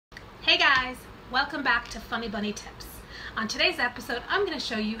Hey guys, welcome back to Funny Bunny Tips. On today's episode, I'm going to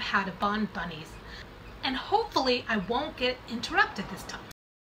show you how to bond bunnies. And hopefully I won't get interrupted this time.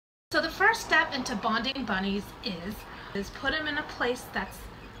 So the first step into bonding bunnies is put them in a place that's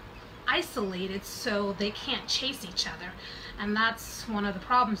isolated so they can't chase each other. And that's one of the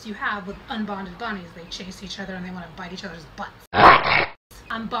problems you have with unbonded bunnies. They chase each other and they want to bite each other's butts.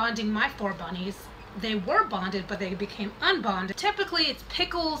 I'm bonding my 4 bunnies. They were bonded, but they became unbonded. Typically, it's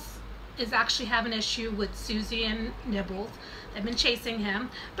Pickles is actually having an issue with Susie and Nibbles. They've been chasing him,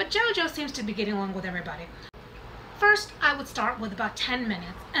 but Jojo seems to be getting along with everybody. First, I would start with about 10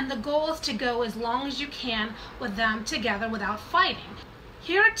 minutes, and the goal is to go as long as you can with them together without fighting.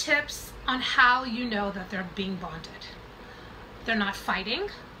 Here are tips on how you know that they're being bonded. They're not fighting,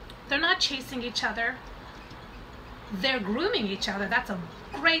 they're not chasing each other, they're grooming each other. That's a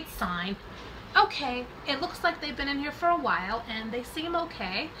great sign. Okay, it looks like they've been in here for a while and they seem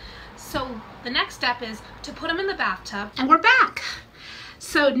okay. So the next step is to put them in the bathtub, and we're back.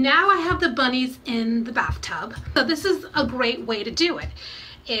 So now I have the bunnies in the bathtub. So this is a great way to do it.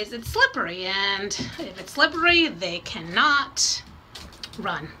 It's slippery, and if it's slippery, they cannot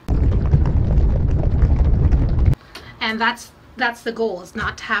run. And that's the goal, is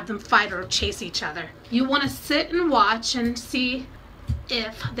not to have them fight or chase each other. You want to sit and watch and see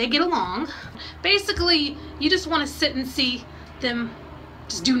if they get along. Basically, you just want to sit and see them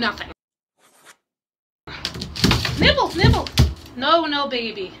just do nothing. Nibble, nibble. No,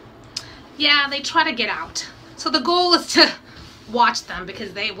 baby. Yeah, they try to get out. So the goal is to watch them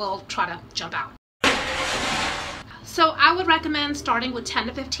because they will try to jump out. So I would recommend starting with 10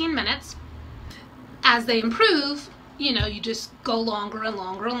 to 15 minutes. As they improve, you just go longer and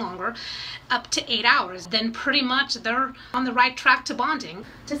longer and longer, up to 8 hours. Then pretty much they're on the right track to bonding.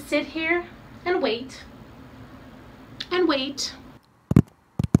 Just sit here and wait. And wait.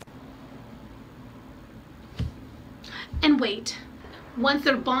 And wait. Once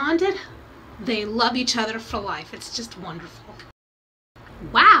they're bonded, they love each other for life. It's just wonderful.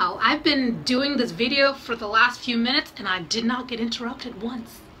 Wow, I've been doing this video for the last few minutes and I did not get interrupted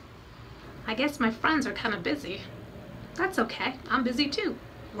once. I guess my friends are kind of busy. That's okay. I'm busy too.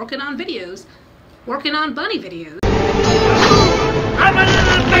 Working on videos. Working on bunny videos. I'm a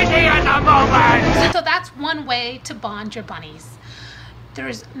little busy at the moment. So that's one way to bond your bunnies.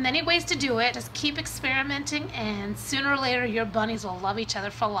 There's many ways to do it. Just keep experimenting, and sooner or later your bunnies will love each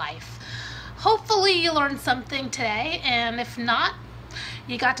other for life. Hopefully you learned something today, and if not,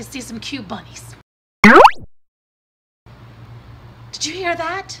 you got to see some cute bunnies. Did you hear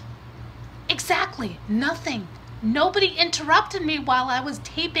that? Exactly, nothing. Nobody interrupted me while I was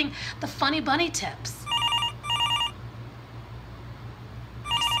taping the Funny Bunny Tips.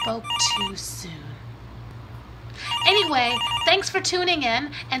 I spoke too soon. Anyway, thanks for tuning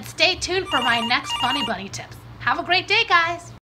in, and stay tuned for my next Funny Bunny Tips. Have a great day, guys.